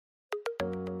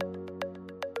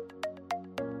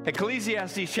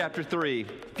Ecclesiastes chapter 3,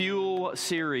 Fuel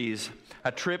Series,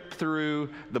 a trip through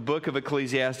the book of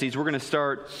Ecclesiastes. We're going to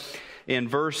start in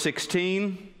verse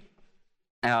 16.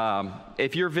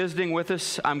 If you're visiting with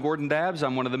us, I'm Gordon Dabbs.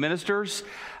 I'm one of the ministers.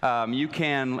 You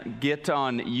can get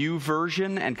on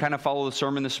YouVersion and kind of follow the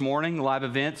sermon this morning, live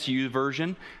events,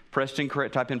 YouVersion.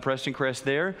 Type in Preston Crest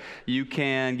there. You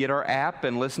can get our app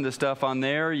and listen to stuff on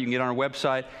there. You can get on our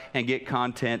website and get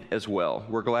content as well.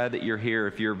 We're glad that you're here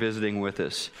if you're visiting with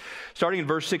us. Starting in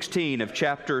verse 16 of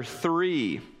chapter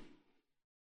 3.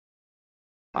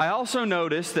 I also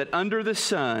notice that under the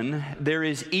sun there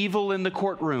is evil in the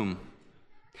courtroom.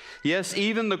 Yes,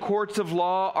 even the courts of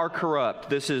law are corrupt.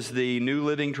 This is the New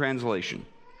Living Translation.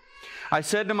 I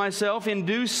said to myself, in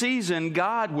due season,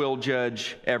 God will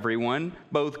judge everyone,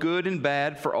 both good and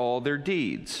bad, for all their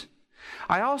deeds.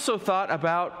 I also thought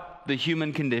about the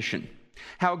human condition,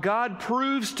 how God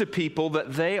proves to people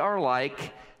that they are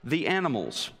like the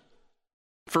animals.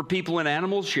 For people and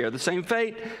animals share the same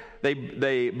fate.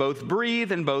 They both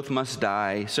breathe and both must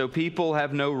die. So people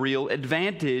have no real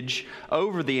advantage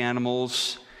over the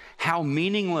animals. How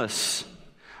meaningless.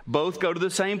 Both go to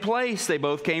the same place. They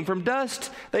both came from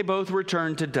dust. They both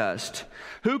return to dust.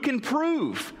 Who can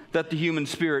prove that the human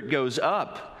spirit goes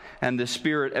up and the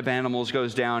spirit of animals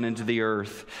goes down into the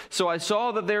earth? So I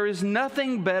saw that there is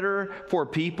nothing better for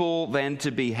people than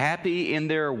to be happy in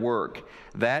their work.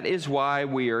 That is why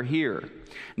we are here.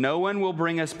 No one will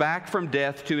bring us back from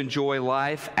death to enjoy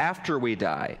life after we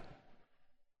die.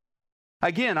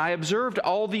 Again, I observed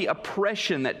all the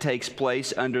oppression that takes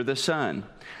place under the sun.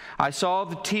 I saw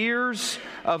the tears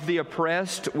of the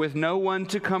oppressed with no one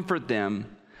to comfort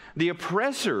them. The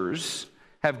oppressors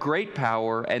have great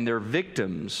power and their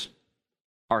victims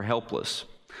are helpless.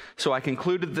 So I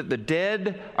concluded that the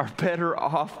dead are better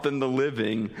off than the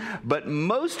living, but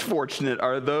most fortunate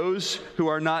are those who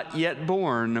are not yet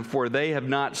born, for they have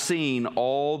not seen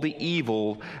all the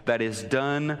evil that is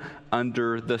done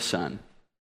under the sun.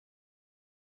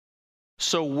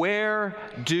 So where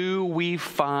do we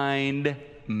find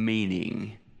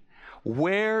meaning?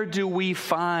 Where do we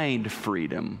find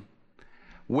freedom?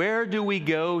 Where do we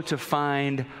go to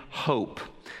find hope?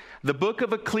 The book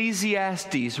of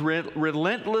Ecclesiastes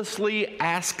relentlessly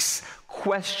asks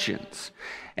questions,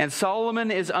 and Solomon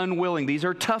is unwilling. These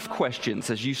are tough questions,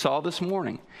 as you saw this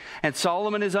morning. And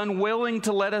Solomon is unwilling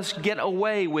to let us get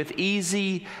away with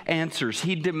easy answers.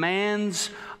 He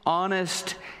demands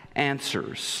honest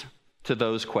answers to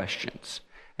those questions.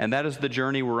 And that is the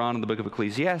journey we're on in the book of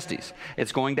Ecclesiastes.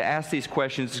 It's going to ask these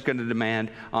questions. It's going to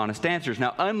demand honest answers.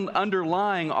 Now,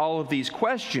 underlying all of these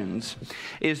questions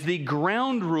is the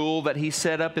ground rule that he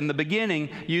set up in the beginning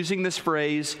using this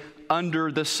phrase,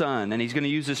 under the sun. And he's going to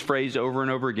use this phrase over and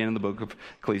over again in the book of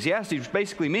Ecclesiastes, which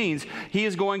basically means he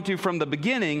is going to, from the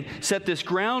beginning, set this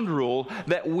ground rule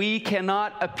that we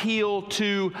cannot appeal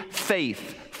to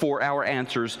faith for our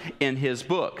answers in his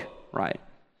book, right?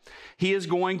 He is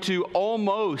going to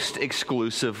almost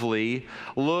exclusively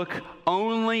look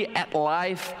only at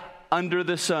life under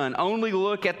the sun, only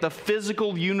look at the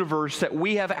physical universe that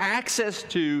we have access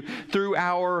to through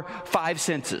our five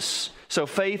senses. So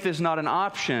faith is not an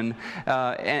option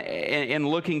in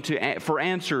looking for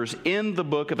answers in the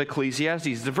book of Ecclesiastes.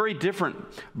 It's a very different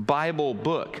Bible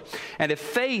book. And if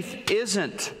faith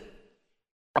isn't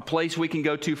a place we can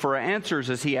go to for our answers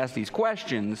as he asks these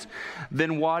questions,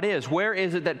 then what is? Where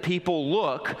is it that people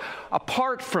look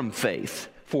apart from faith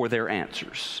for their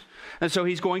answers? And so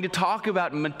he's going to talk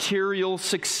about material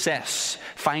success,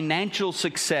 financial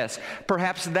success.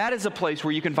 Perhaps that is a place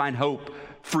where you can find hope,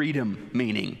 freedom,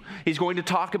 meaning. He's going to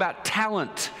talk about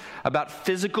talent, about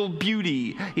physical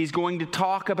beauty. He's going to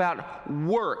talk about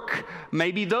work.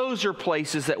 Maybe those are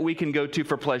places that we can go to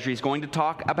for pleasure. He's going to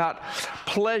talk about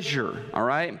pleasure, all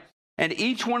right? And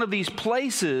each one of these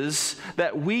places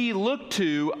that we look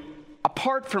to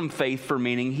apart from faith for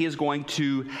meaning, he is going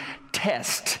to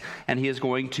test, and he is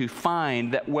going to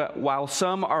find that while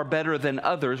some are better than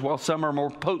others, while some are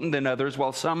more potent than others,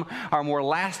 while some are more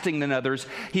lasting than others,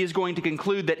 he is going to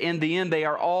conclude that in the end they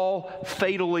are all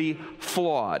fatally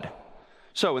flawed.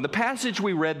 So in the passage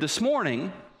we read this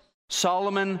morning,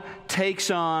 Solomon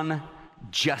takes on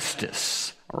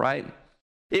justice, all right?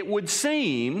 It would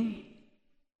seem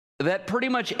that pretty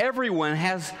much everyone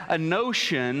has a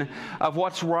notion of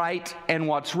what's right and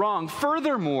what's wrong.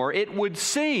 Furthermore, it would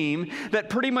seem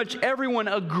that pretty much everyone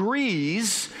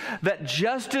agrees that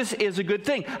justice is a good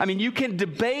thing. I mean, you can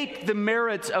debate the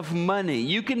merits of money.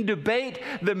 You can debate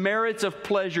the merits of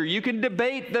pleasure. You can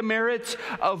debate the merits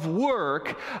of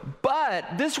work.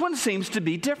 But this one seems to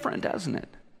be different, doesn't it?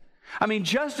 I mean,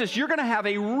 justice, you're going to have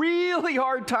a really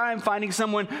hard time finding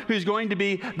someone who's going to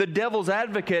be the devil's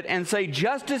advocate and say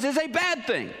justice is a bad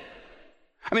thing.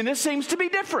 I mean, this seems to be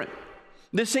different.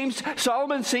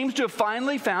 Solomon seems to have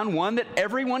finally found one that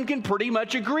everyone can pretty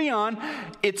much agree on.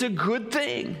 It's a good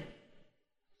thing.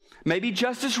 Maybe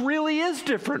justice really is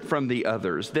different from the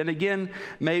others. Then again,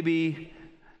 maybe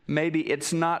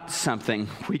it's not something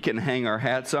we can hang our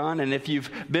hats on. And if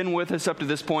you've been with us up to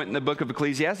this point in the book of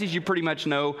Ecclesiastes, you pretty much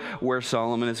know where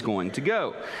Solomon is going to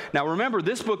go. Now remember,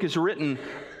 this book is written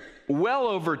well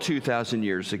over 2,000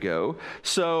 years ago.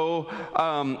 So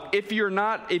if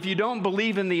you don't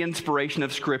believe in the inspiration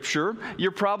of Scripture,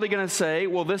 you're probably going to say,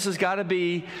 well, this has got to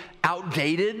be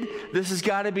outdated. This has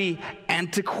got to be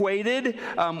antiquated.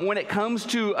 When it comes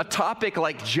to a topic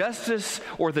like justice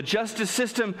or the justice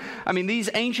system, I mean, these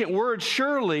ancient words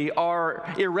surely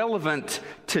are irrelevant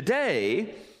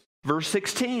today. Verse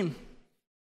 16.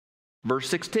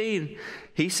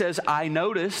 He says, I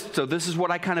noticed, so this is what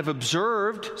I kind of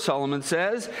observed, Solomon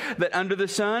says, that under the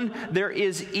sun there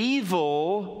is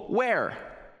evil where?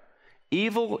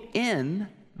 Evil in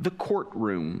the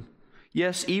courtroom.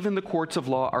 Yes, even the courts of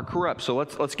law are corrupt. So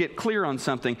let's get clear on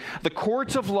something. The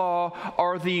courts of law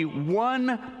are the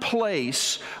one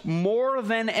place more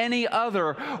than any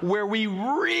other where we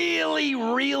really,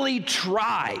 really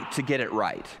try to get it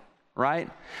right. Right?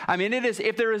 I mean, it is,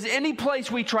 if there is any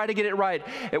place we try to get it right,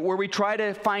 where we try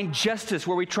to find justice,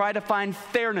 where we try to find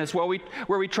fairness, where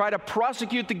we try to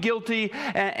prosecute the guilty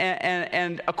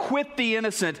and acquit the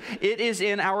innocent, it is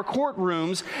in our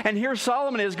courtrooms. And here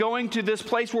Solomon is going to this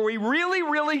place where we really,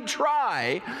 really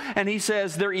try, and he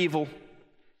says, they're evil.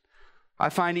 I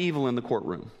find evil in the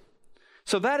courtroom.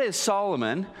 So that is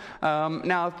Solomon.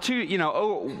 Now,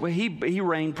 he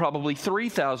reigned probably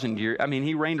 3,000 years. I mean,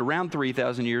 he reigned around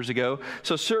 3,000 years ago.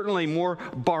 So certainly more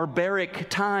barbaric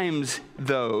times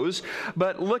those.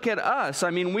 But look at us.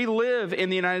 I mean, we live in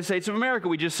the United States of America.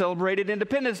 We just celebrated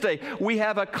Independence Day. We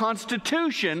have a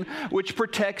Constitution which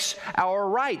protects our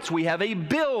rights. We have a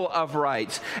Bill of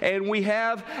Rights. And we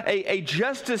have a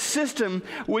justice system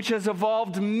which has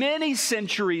evolved many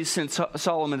centuries since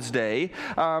Solomon's day.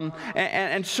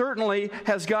 And certainly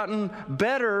has gotten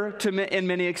better in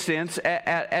many extents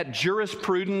at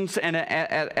jurisprudence and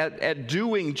at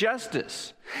doing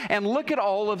justice. And look at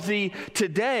all of the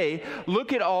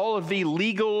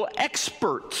legal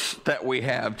experts that we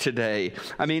have today.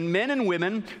 I mean, men and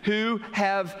women who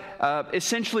have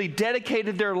essentially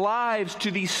dedicated their lives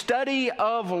to the study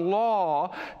of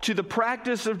law, to the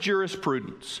practice of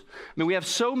jurisprudence. I mean, we have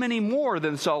so many more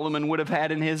than Solomon would have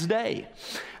had in his day.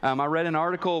 I read an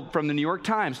article from the New York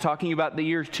Times talking about the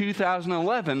year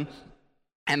 2011.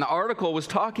 And the article was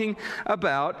talking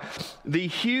about the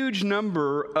huge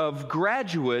number of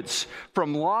graduates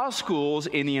from law schools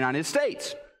in the United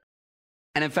States.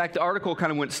 And in fact, the article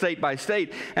kind of went state by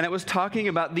state, and it was talking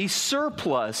about the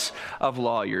surplus of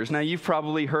lawyers. Now, you've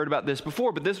probably heard about this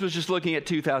before, but this was just looking at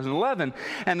 2011.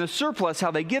 And the surplus,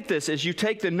 how they get this, is you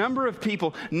take the number of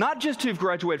people, not just who've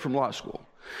graduated from law school,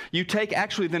 you take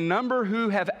actually the number who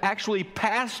have actually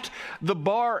passed the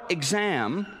bar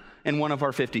exam in one of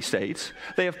our 50 states.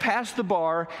 They have passed the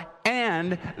bar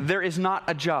and there is not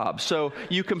a job. So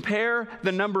you compare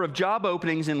the number of job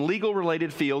openings in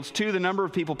legal-related fields to the number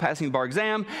of people passing the bar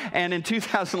exam, and in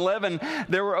 2011,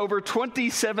 there were over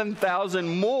 27,000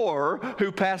 more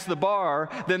who passed the bar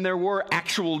than there were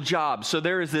actual jobs. So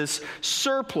there is this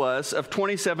surplus of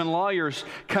 27 lawyers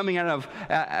coming out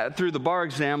of through the bar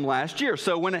exam last year.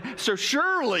 So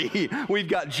surely we've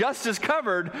got justice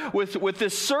covered with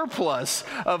this surplus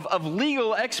of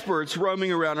legal experts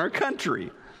roaming around our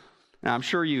country. Now, I'm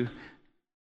sure you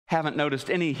haven't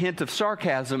noticed any hint of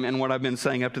sarcasm in what I've been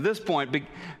saying up to this point, but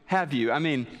have you? I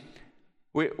mean,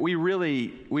 we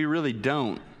really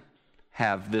don't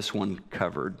have this one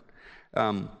covered.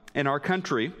 In our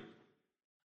country,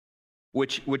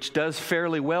 which does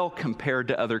fairly well compared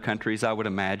to other countries, I would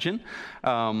imagine,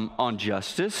 on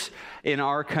justice. In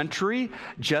our country,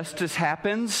 justice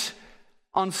happens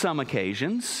on some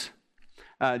occasions.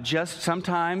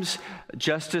 Sometimes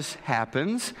justice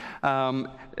happens.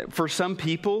 For some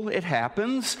people, it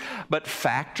happens, but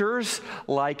factors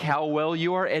like how well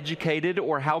you are educated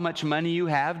or how much money you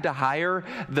have to hire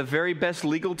the very best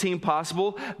legal team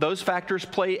possible, those factors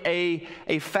play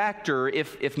a factor,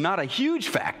 if not a huge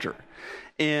factor,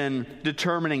 in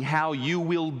determining how you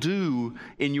will do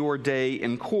in your day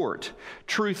in court.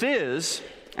 Truth is,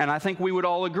 and I think we would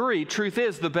all agree, truth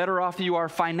is, the better off you are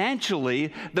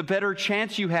financially, the better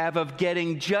chance you have of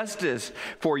getting justice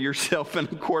for yourself in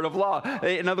a court of law.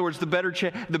 In other words, the better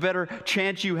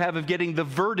chance you have of getting the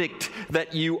verdict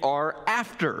that you are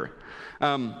after.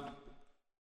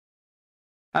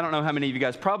 I don't know how many of you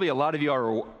guys, probably a lot of you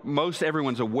are, most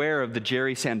everyone's aware of the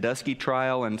Jerry Sandusky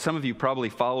trial, and some of you probably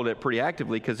followed it pretty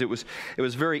actively because it was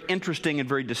very interesting and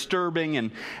very disturbing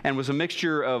and was a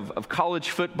mixture of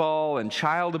college football and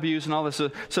child abuse and all this.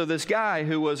 So this guy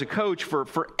who was a coach for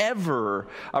forever,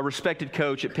 a respected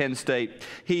coach at Penn State,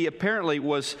 he apparently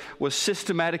was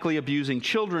systematically abusing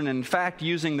children, and in fact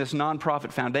using this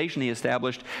nonprofit foundation he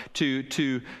established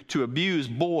to abuse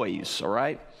boys, all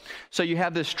right? So you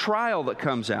have this trial that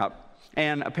comes out,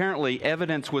 and apparently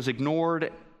evidence was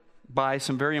ignored by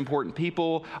some very important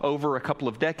people over a couple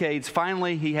of decades.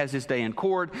 Finally, he has his day in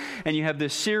court, and you have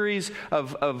this series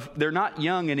of they're not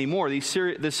young anymore,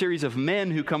 this series of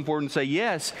men who come forward and say,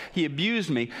 yes, he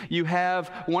abused me. You have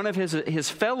one of his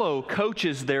fellow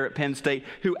coaches there at Penn State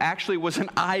who actually was an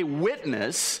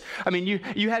eyewitness. I mean,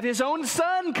 you have his own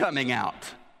son coming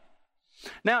out.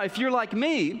 Now, if you're like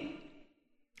me,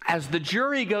 as the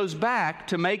jury goes back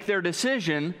to make their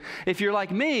decision, if you're like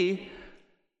me,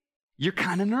 you're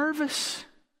kind of nervous.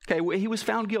 Okay, he was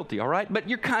found guilty, all right? But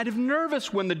you're kind of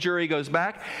nervous when the jury goes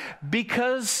back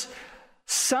because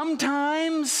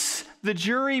sometimes the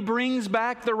jury brings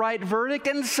back the right verdict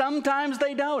and sometimes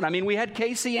they don't. I mean, we had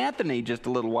Casey Anthony just a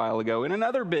little while ago in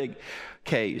another big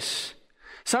case.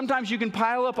 Sometimes you can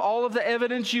pile up all of the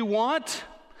evidence you want,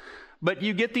 but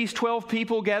you get these 12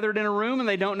 people gathered in a room and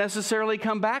they don't necessarily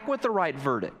come back with the right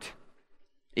verdict,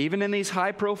 even in these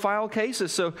high-profile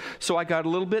cases. So I got a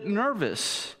little bit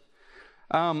nervous.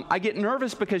 I get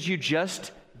nervous because you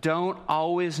just don't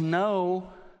always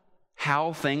know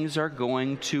how things are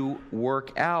going to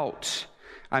work out.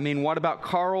 I mean, what about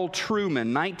Carl Trueman,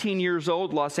 19 years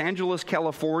old, Los Angeles,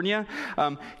 California?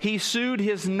 He sued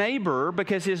his neighbor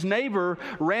because his neighbor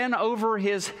ran over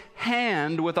his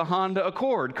hand with a Honda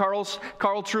Accord. Carl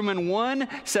Trueman won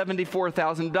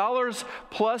 $74,000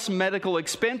 plus medical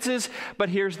expenses. But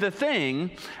here's the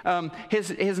thing.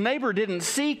 His neighbor didn't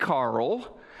see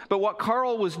Carl. But what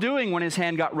Carl was doing when his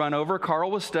hand got run over, Carl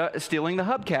was stealing the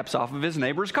hubcaps off of his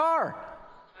neighbor's car.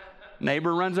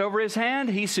 Neighbor runs over his hand,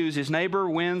 he sues his neighbor,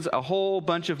 wins a whole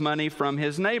bunch of money from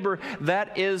his neighbor.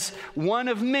 That is one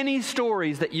of many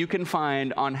stories that you can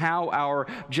find on how our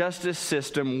justice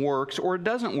system works or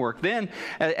doesn't work. Then,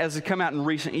 as it come out in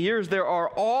recent years, there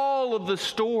are all of the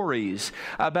stories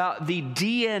about the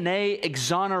DNA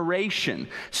exoneration.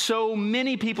 So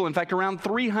many people, in fact, around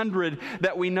 300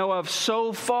 that we know of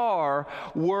so far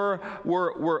were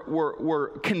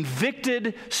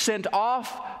convicted, sent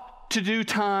off to do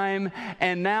time,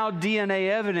 and now DNA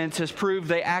evidence has proved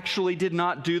they actually did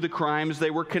not do the crimes they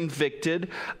were convicted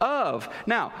of.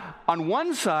 Now, on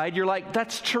one side, you're like,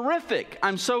 that's terrific.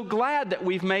 I'm so glad that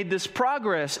we've made this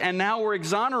progress, and now we're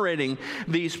exonerating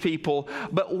these people.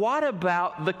 But what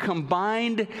about the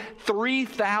combined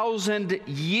 3,000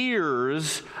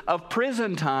 years of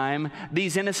prison time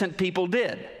these innocent people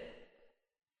did?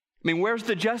 I mean, where's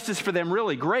the justice for them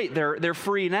really? Great, they're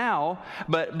free now,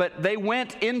 but they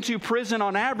went into prison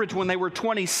on average when they were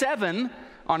 27,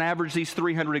 on average these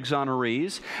 300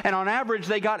 exonerees, and on average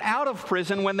they got out of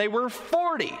prison when they were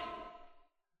 40.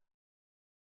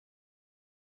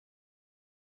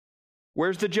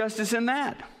 Where's the justice in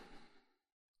that?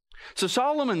 So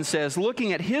Solomon says,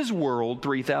 looking at his world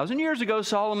 3,000 years ago,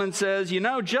 Solomon says,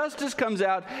 justice comes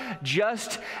out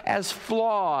just as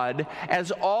flawed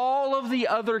as all of the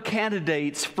other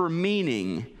candidates for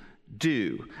meaning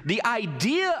do. The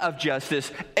idea of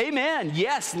justice, amen,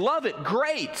 yes, love it,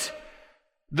 great.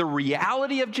 The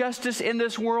reality of justice in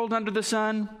this world under the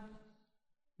sun,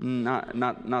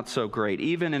 not so great.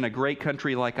 Even in a great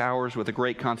country like ours with a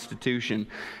great constitution,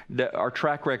 our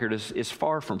track record is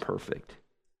far from perfect.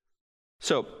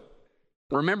 So,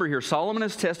 remember here, Solomon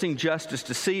is testing justice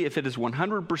to see if it is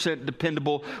 100%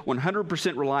 dependable,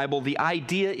 100% reliable. The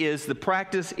idea is, the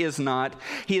practice is not.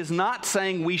 He is not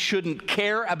saying we shouldn't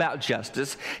care about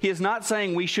justice. He is not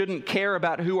saying we shouldn't care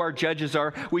about who our judges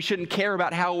are. We shouldn't care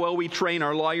about how well we train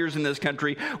our lawyers in this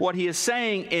country. What he is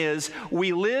saying is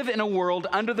we live in a world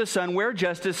under the sun where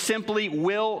justice simply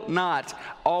will not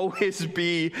always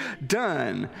be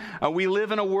done. We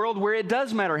live in a world where it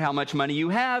does matter how much money you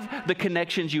have, the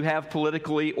connections you have politically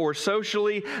or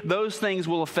socially. Those things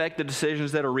will affect the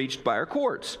decisions that are reached by our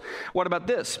courts. What about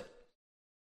this?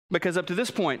 Because up to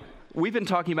this point, we've been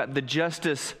talking about the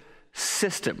justice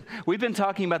system. We've been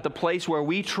talking about the place where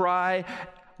we try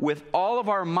with all of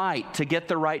our might to get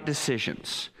the right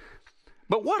decisions.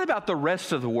 But what about the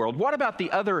rest of the world? What about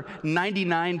the other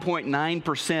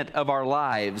 99.9% of our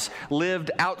lives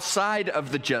lived outside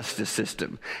of the justice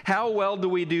system? How well do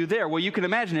we do there? Well, you can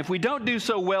imagine if we don't do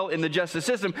so well in the justice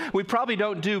system, we probably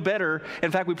don't do better.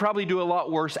 In fact, we probably do a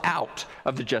lot worse out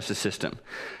of the justice system.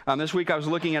 This week I was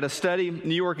looking at a study,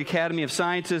 New York Academy of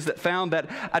Sciences, that found that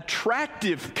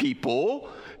attractive people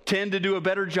tend to do a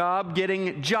better job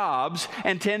getting jobs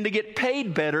and tend to get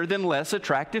paid better than less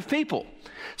attractive people.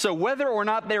 So whether or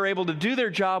not they're able to do their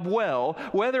job well,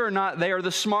 whether or not they are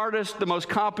the smartest, the most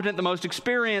competent, the most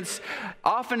experienced,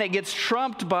 often it gets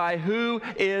trumped by who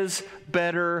is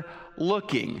better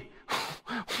looking.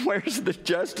 Where's the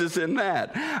justice in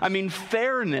that? I mean,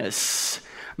 fairness,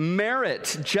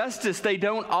 merit, justice, they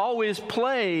don't always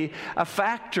play a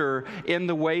factor in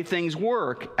the way things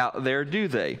work out there, do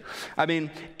they? I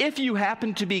mean, if you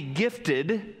happen to be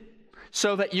gifted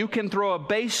so that you can throw a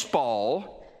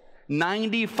baseball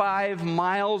 95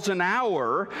 miles an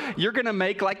hour, you're going to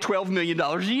make like $12 million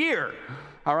a year.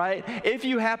 All right? If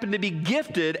you happen to be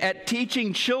gifted at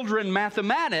teaching children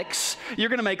mathematics, you're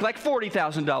going to make like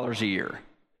 $40,000 a year.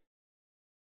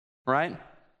 Right?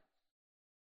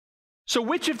 So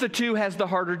which of the two has the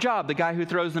harder job? The guy who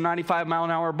throws the 95 mile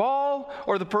an hour ball,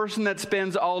 or the person that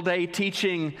spends all day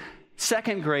teaching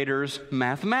second graders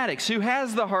mathematics? Who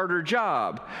has the harder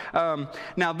job?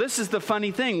 Now, this is the funny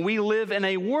thing. We live in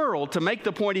a world, to make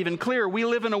the point even clearer, we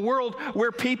live in a world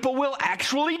where people will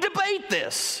actually debate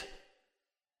this.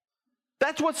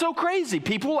 That's what's so crazy.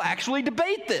 People will actually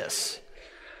debate this.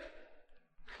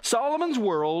 Solomon's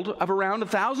world of around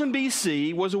 1000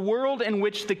 BC was a world in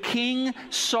which the king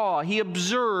saw, he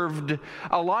observed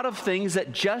a lot of things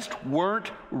that just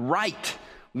weren't right,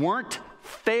 weren't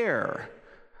fair.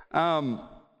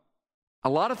 A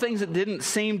lot of things that didn't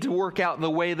seem to work out the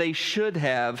way they should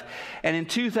have. And in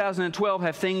 2012,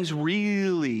 have things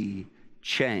really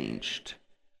changed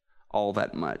all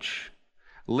that much?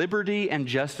 Liberty and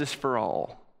justice for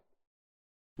all.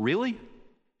 Really?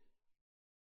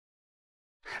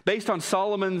 Based on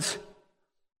Solomon's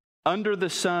under the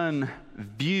sun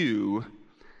view,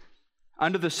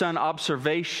 under the sun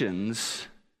observations,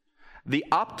 the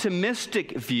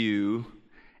optimistic view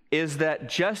is that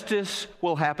justice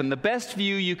will happen. The best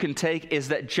view you can take is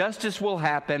that justice will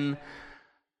happen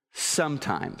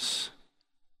sometimes.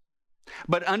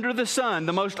 But under the sun,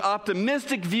 the most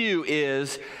optimistic view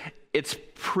is it's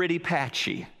pretty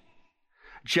patchy.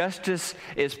 Justice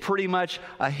is pretty much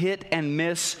a hit and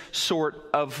miss sort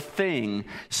of thing.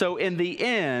 So in the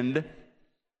end,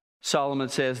 Solomon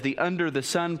says the under the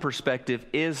sun perspective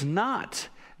is not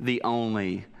the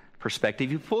only perspective.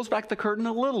 He pulls back the curtain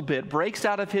a little bit, breaks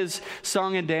out of his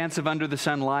song and dance of under the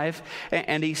sun life,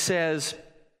 and he says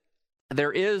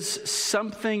there is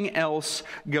something else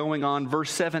going on. Verse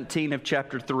 17 of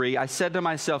chapter 3, I said to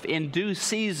myself, in due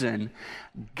season,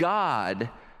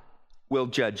 God will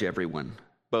judge everyone,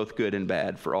 both good and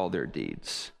bad, for all their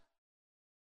deeds.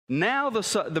 Now the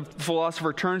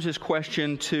philosopher turns his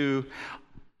question to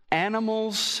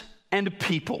animals and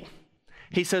people.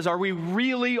 He says, are we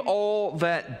really all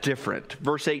that different?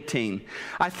 Verse 18,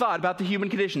 I thought about the human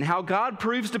condition, how God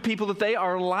proves to people that they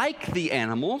are like the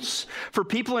animals, for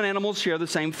people and animals share the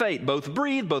same fate. Both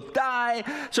breathe, both die,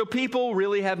 so people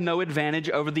really have no advantage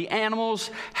over the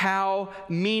animals. How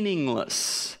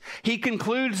meaningless. He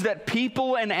concludes that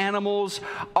people and animals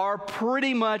are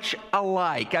pretty much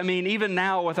alike. I mean, even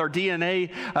now with our DNA,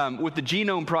 with the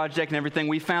Genome Project and everything,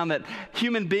 we found that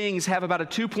human beings have about a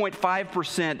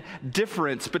 2.5%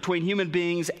 difference between human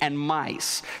beings and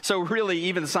mice. So really,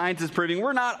 even science is proving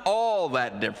we're not all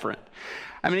that different.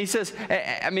 I mean, he says,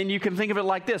 you can think of it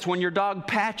like this. When your dog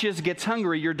Patches gets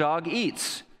hungry, your dog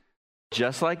eats,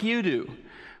 just like you do.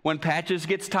 When Patches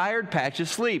gets tired, Patches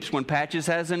sleeps. When Patches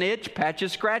has an itch,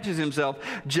 Patches scratches himself,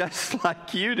 just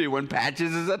like you do. When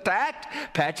Patches is attacked,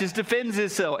 Patches defends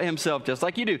himself, just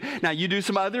like you do. Now, you do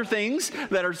some other things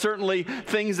that are certainly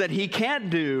things that he can't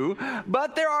do,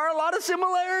 but there are a lot of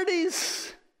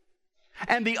similarities.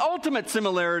 And the ultimate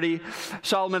similarity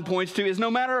Solomon points to is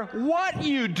no matter what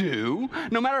you do,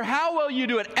 no matter how well you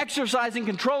do at exercising,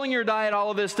 controlling your diet, all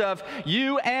of this stuff,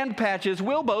 you and Patches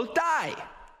will both die.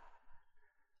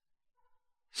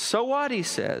 So what, he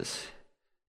says?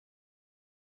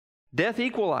 Death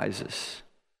equalizes.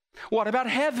 What about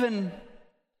heaven?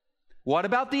 What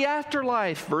about the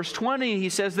afterlife? Verse 20, he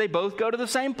says they both go to the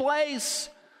same place.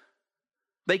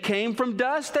 They came from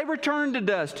dust, they return to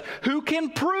dust. Who can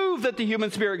prove that the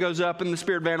human spirit goes up and the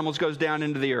spirit of animals goes down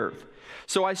into the earth?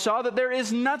 So I saw that there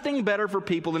is nothing better for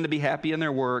people than to be happy in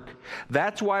their work.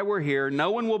 That's why we're here.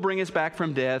 No one will bring us back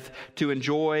from death to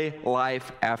enjoy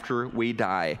life after we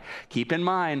die. Keep in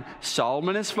mind,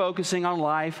 Solomon is focusing on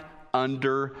life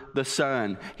under the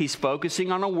sun. He's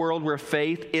focusing on a world where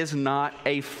faith is not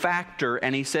a factor.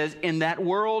 And he says, in that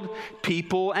world,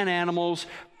 people and animals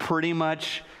pretty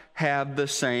much have the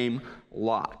same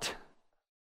lot.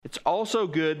 It's also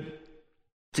good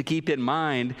to keep in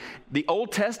mind, the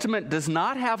Old Testament does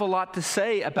not have a lot to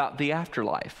say about the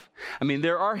afterlife. I mean,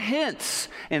 there are hints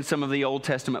in some of the Old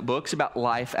Testament books about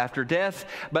life after death,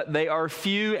 but they are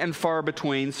few and far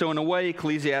between. So in a way,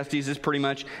 Ecclesiastes is pretty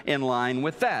much in line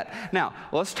with that. Now,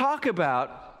 let's talk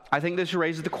about, I think this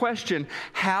raises the question,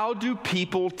 how do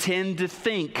people tend to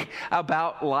think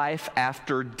about life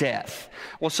after death?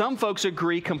 Well, some folks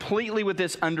agree completely with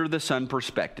this under the sun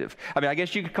perspective. I mean, I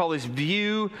guess you could call this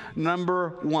view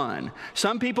number one.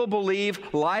 Some people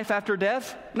believe life after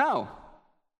death? No.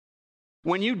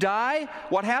 When you die,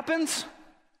 what happens?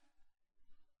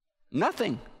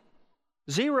 Nothing.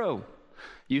 Zero.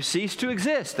 You cease to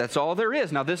exist. That's all there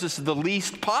is. Now, this is the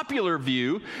least popular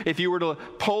view. If you were to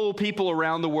poll people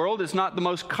around the world, it's not the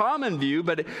most common view,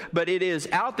 but it is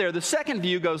out there. The second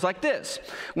view goes like this.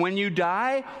 When you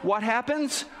die, what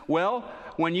happens? Well,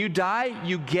 when you die,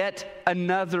 you get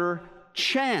another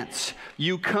chance.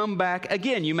 You come back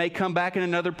again. You may come back in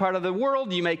another part of the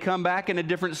world. You may come back in a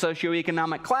different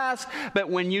socioeconomic class, but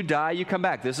when you die, you come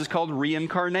back. This is called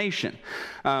reincarnation.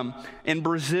 In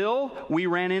Brazil, we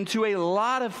ran into a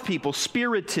lot of people,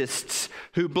 spiritists,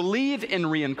 who believe in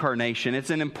reincarnation. It's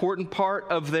an important part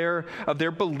of their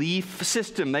belief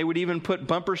system. They would even put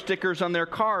bumper stickers on their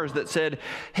cars that said,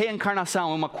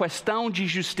 reencarnação, uma questão de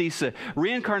justiça.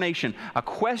 Reincarnation, a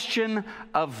question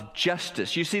of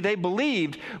justice. You see, they believed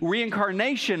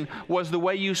reincarnation was the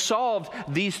way you solved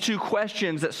these two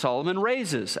questions that Solomon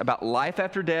raises about life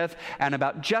after death and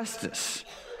about justice.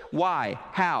 Why?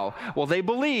 How? Well, they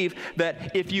believe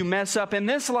that if you mess up in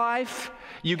this life,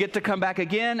 you get to come back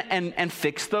again and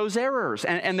fix those errors.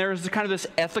 And there's kind of this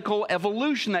ethical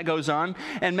evolution that goes on.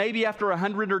 And maybe after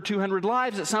 100 or 200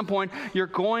 lives, at some point, you're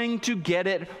going to get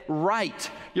it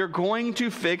right. You're going to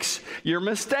fix your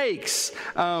mistakes.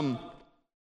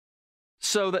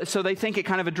 So they think it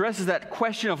kind of addresses that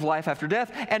question of life after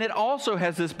death, and it also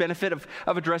has this benefit of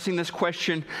addressing this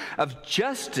question of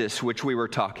justice, which we were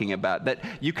talking about, that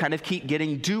you kind of keep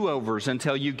getting do-overs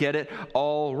until you get it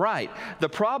all right. The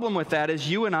problem with that is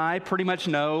you and I pretty much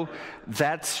know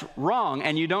that's wrong,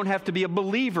 and you don't have to be a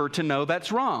believer to know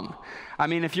that's wrong. I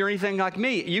mean, if you're anything like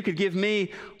me, you could give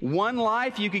me one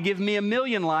life, you could give me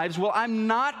 1,000,000 lives. Well, I'm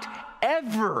not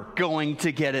ever going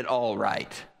to get it all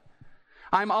right.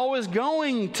 I'm always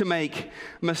going to make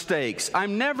mistakes.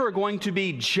 I'm never going to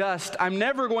be just. I'm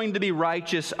never going to be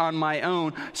righteous on my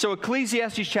own. So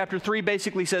Ecclesiastes chapter 3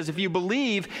 basically says if you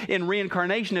believe in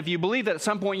reincarnation, if you believe that at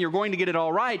some point you're going to get it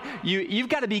all right, you've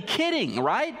got to be kidding,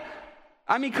 right?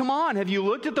 I mean, come on. Have you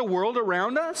looked at the world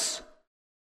around us?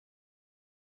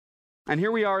 And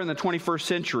here we are in the 21st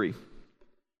century.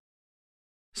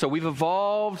 So we've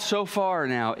evolved so far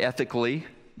now ethically,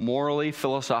 morally,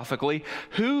 philosophically.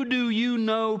 Who do you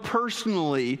know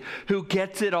personally who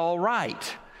gets it all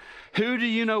right? Who do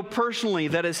you know personally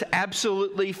that is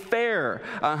absolutely fair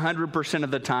 100%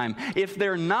 of the time? If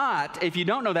they're not, if you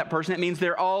don't know that person, it means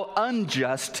they're all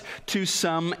unjust to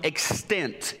some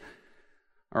extent.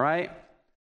 All right?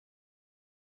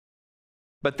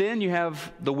 But then you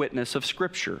have the witness of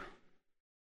Scripture.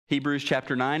 Hebrews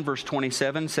chapter 9, verse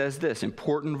 27 says this,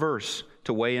 important verse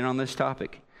to weigh in on this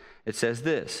topic. It says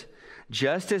this,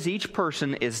 just as each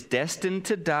person is destined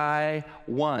to die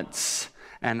once,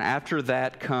 and after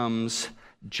that comes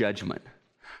judgment.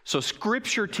 So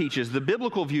Scripture teaches, the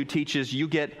biblical view teaches you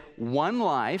get one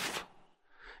life,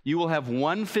 you will have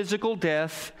one physical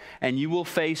death, and you will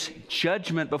face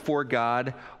judgment before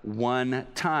God one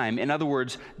time. In other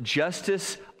words,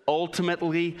 justice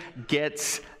ultimately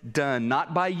gets done.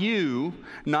 Not by you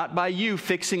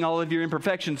fixing all of your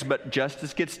imperfections, but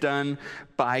justice gets done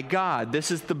by God.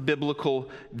 This is the biblical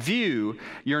view.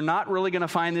 You're not really going to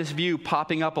find this view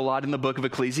popping up a lot in the book of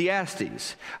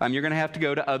Ecclesiastes. You're going to have to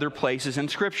go to other places in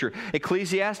Scripture.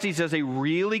 Ecclesiastes does a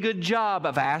really good job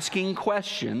of asking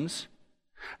questions.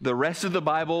 The rest of the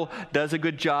Bible does a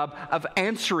good job of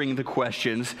answering the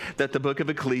questions that the book of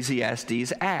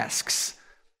Ecclesiastes asks.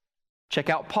 Check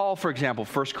out Paul, for example,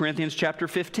 1 Corinthians chapter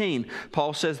 15.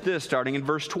 Paul says this, starting in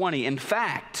verse 20. In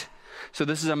fact, So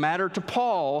this is a matter to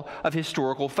Paul of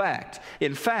historical fact.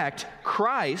 In fact,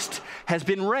 Christ has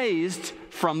been raised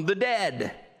from the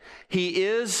dead. He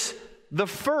is the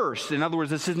first. In other words,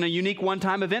 this isn't a unique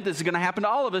one-time event. This is going to happen to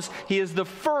all of us. He is the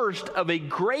first of a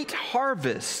great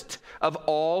harvest of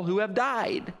all who have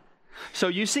died. So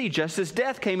you see, just as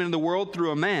death came into the world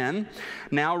through a man,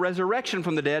 now resurrection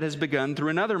from the dead has begun through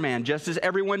another man. Just as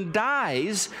everyone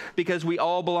dies because we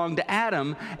all belong to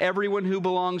Adam, everyone who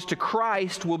belongs to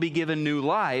Christ will be given new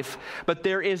life. But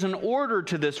there is an order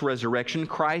to this resurrection.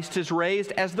 Christ is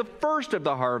raised as the first of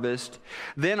the harvest.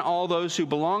 Then all those who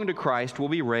belong to Christ will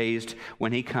be raised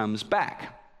when he comes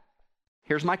back.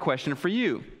 Here's my question for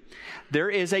you. There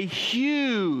is a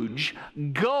huge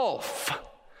gulf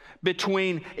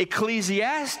between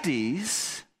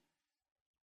Ecclesiastes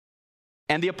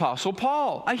and the Apostle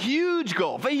Paul. A huge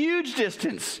gulf, a huge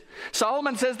distance.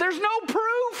 Solomon says there's no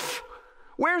proof.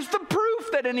 Where's the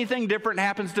proof that anything different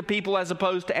happens to people as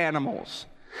opposed to animals?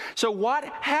 So what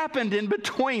happened in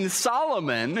between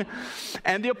Solomon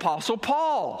and the Apostle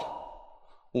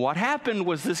Paul? What happened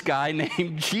was this guy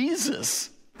named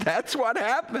Jesus. That's what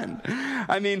happened.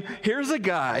 I mean, here's a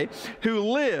guy who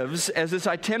lives as this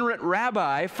itinerant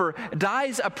rabbi,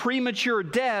 dies a premature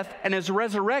death and is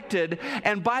resurrected.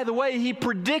 And by the way, he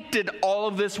predicted all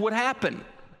of this would happen.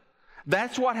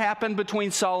 That's what happened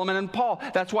between Solomon and Paul.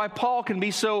 That's why Paul can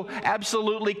be so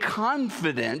absolutely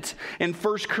confident in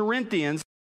 1 Corinthians.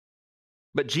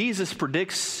 But Jesus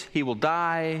predicts he will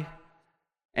die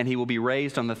and he will be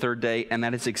raised on the third day, and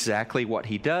that is exactly what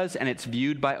he does, and it's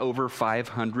viewed by over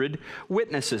 500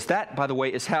 witnesses. That, by the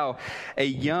way, is how a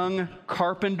young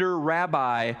carpenter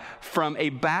rabbi from a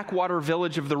backwater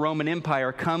village of the Roman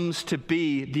Empire comes to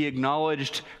be the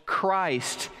acknowledged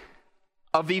Christ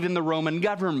of even the Roman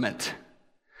government.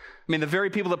 I mean, the very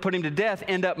people that put him to death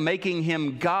end up making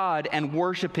him God and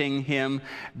worshiping him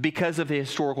because of the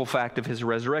historical fact of his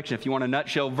resurrection. If you want a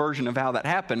nutshell version of how that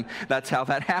happened, that's how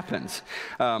that happens.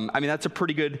 That's a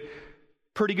pretty good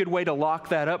way to lock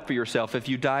that up for yourself. If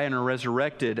you die and are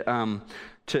resurrected,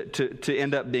 to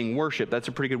end up being worshiped, that's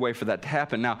a pretty good way for that to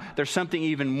happen. Now, there's something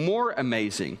even more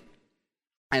amazing.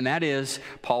 And that is,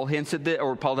 Paul hints at it,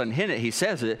 or Paul doesn't hint it, he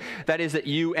says it, that is that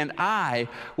you and I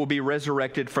will be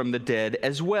resurrected from the dead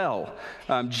as well.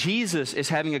 Jesus is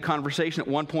having a conversation at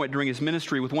one point during his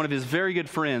ministry with one of his very good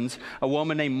friends, a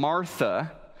woman named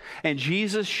Martha, and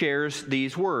Jesus shares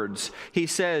these words. He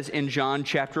says in John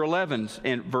chapter 11,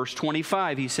 in verse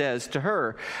 25, he says to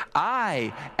her,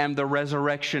 I am the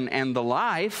resurrection and the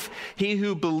life. He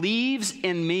who believes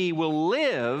in me will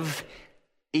live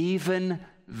even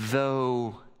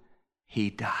though he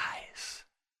dies.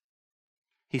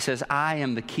 He says, I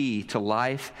am the key to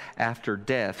life after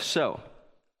death. So,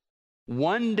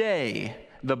 one day,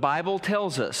 the Bible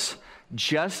tells us,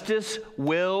 justice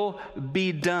will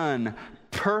be done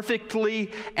perfectly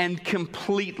and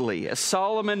completely. As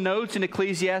Solomon notes in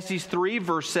Ecclesiastes 3,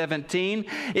 verse 17,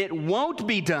 it won't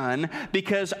be done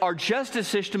because our justice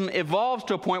system evolves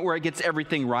to a point where it gets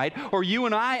everything right, or you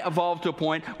and I evolve to a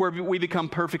point where we become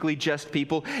perfectly just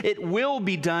people. It will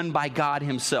be done by God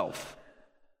himself.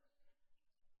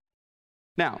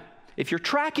 Now, if you're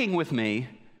tracking with me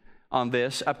on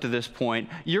this up to this point,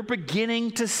 you're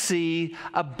beginning to see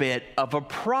a bit of a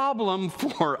problem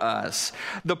for us.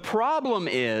 The problem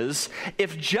is,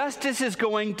 if justice is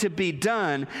going to be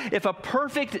done, if a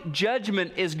perfect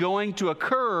judgment is going to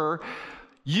occur,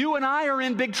 you and I are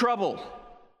in big trouble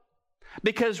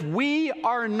because we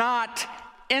are not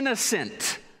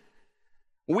innocent.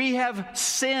 We have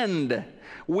sinned.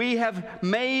 We have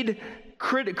made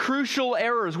crucial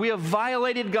errors. We have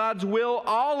violated God's will.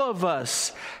 All of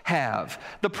us have.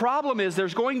 The problem is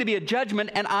there's going to be a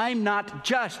judgment and I'm not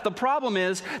just. The problem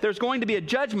is there's going to be a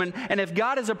judgment, and if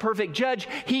God is a perfect judge,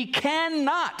 he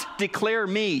cannot declare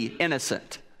me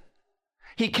innocent.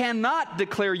 He cannot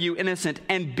declare you innocent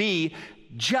and be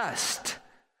just.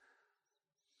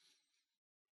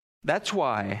 That's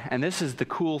why, and this is the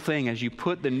cool thing as you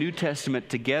put the New Testament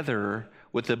together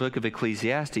with the book of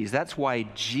Ecclesiastes, that's why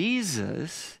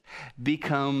Jesus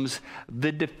becomes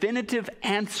the definitive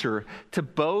answer to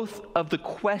both of the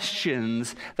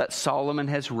questions that Solomon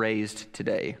has raised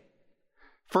today.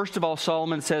 First of all,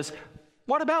 Solomon says,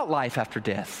 what about life after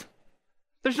death?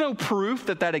 There's no proof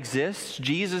that that exists.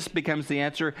 Jesus becomes the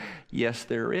answer, yes,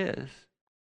 there is.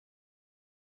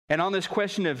 And on this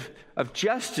question of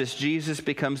justice, Jesus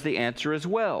becomes the answer as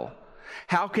well.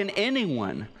 How can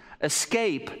anyone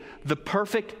escape the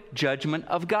perfect judgment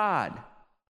of God?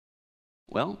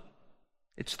 Well,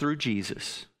 it's through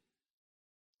Jesus.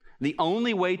 The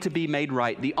only way to be made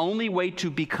right, the only way to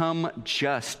become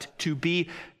just, to be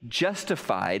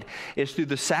justified, is through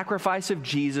the sacrifice of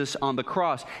Jesus on the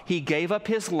cross. He gave up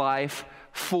his life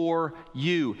for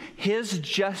you. His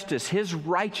justice, his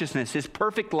righteousness, his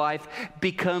perfect life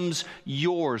becomes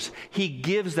yours. He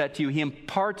gives that to you. He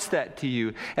imparts that to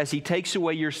you as he takes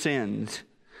away your sins.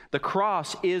 The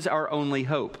cross is our only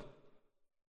hope.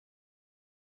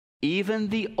 Even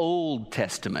the Old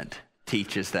Testament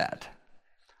teaches that.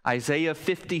 Isaiah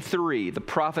 53, the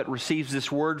prophet receives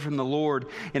this word from the Lord.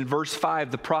 In verse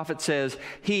 5, the prophet says,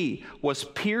 "He was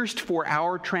pierced for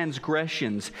our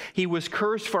transgressions. He was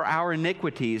cursed for our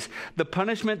iniquities. The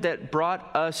punishment that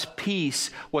brought us peace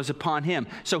was upon him."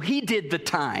 So he did the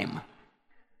time.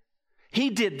 He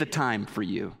did the time for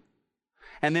you.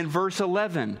 And then verse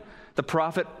 11, the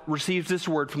prophet receives this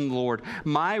word from the Lord.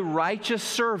 "My righteous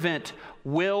servant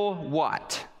will"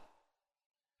 what?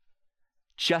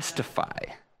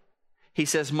 Justify. He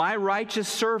says, "My righteous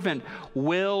servant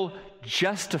will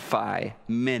justify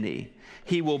many.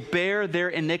 He will bear their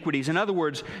iniquities." In other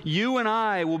words, you and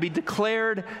I will be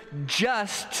declared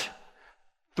just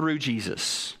through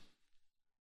Jesus.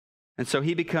 And so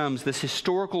he becomes, this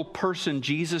historical person,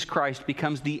 Jesus Christ,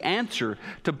 becomes the answer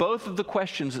to both of the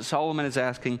questions that Solomon is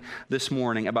asking this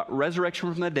morning about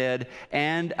resurrection from the dead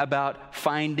and about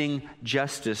finding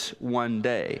justice one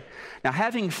day. Now,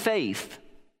 having faith,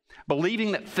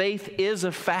 believing that faith is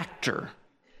a factor,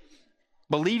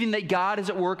 believing that God is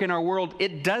at work in our world,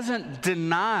 it doesn't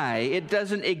deny, it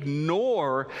doesn't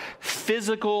ignore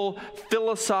physical,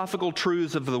 philosophical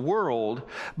truths of the world,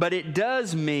 but it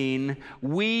does mean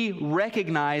we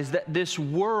recognize that this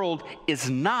world is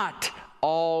not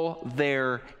all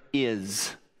there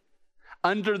is.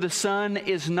 Under the sun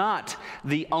is not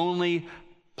the only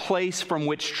place from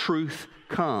which truth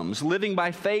comes. Living by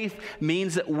faith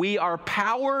means that we are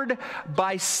powered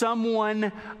by someone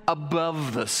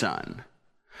above the sun.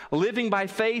 Living by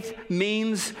faith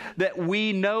means that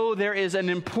we know there is an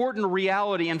important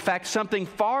reality, in fact, something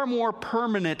far more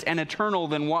permanent and eternal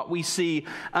than what we see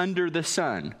under the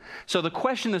sun. So the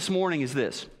question this morning is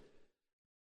this: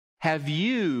 have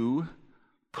you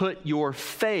put your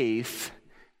faith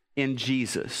in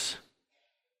Jesus?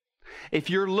 If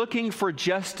you're looking for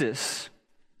justice,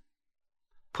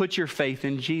 put your faith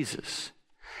in Jesus.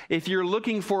 If you're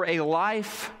looking for a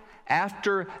life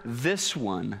after this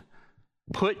one,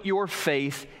 put your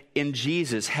faith in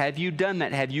Jesus. Have you done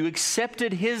that? Have you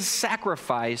accepted his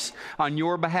sacrifice on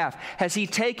your behalf? Has he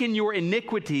taken your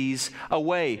iniquities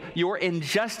away, your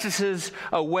injustices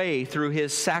away through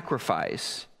his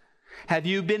sacrifice? Have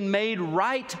you been made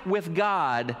right with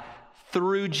God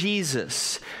through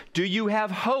Jesus? Do you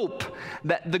have hope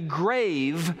that the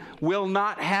grave will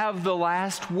not have the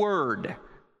last word?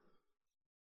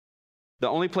 The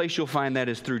only place you'll find that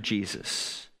is through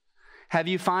Jesus. Have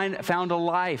you found a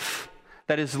life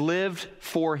that is lived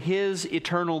for his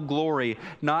eternal glory,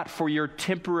 not for your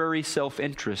temporary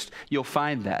self-interest? You'll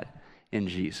find that in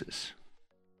Jesus.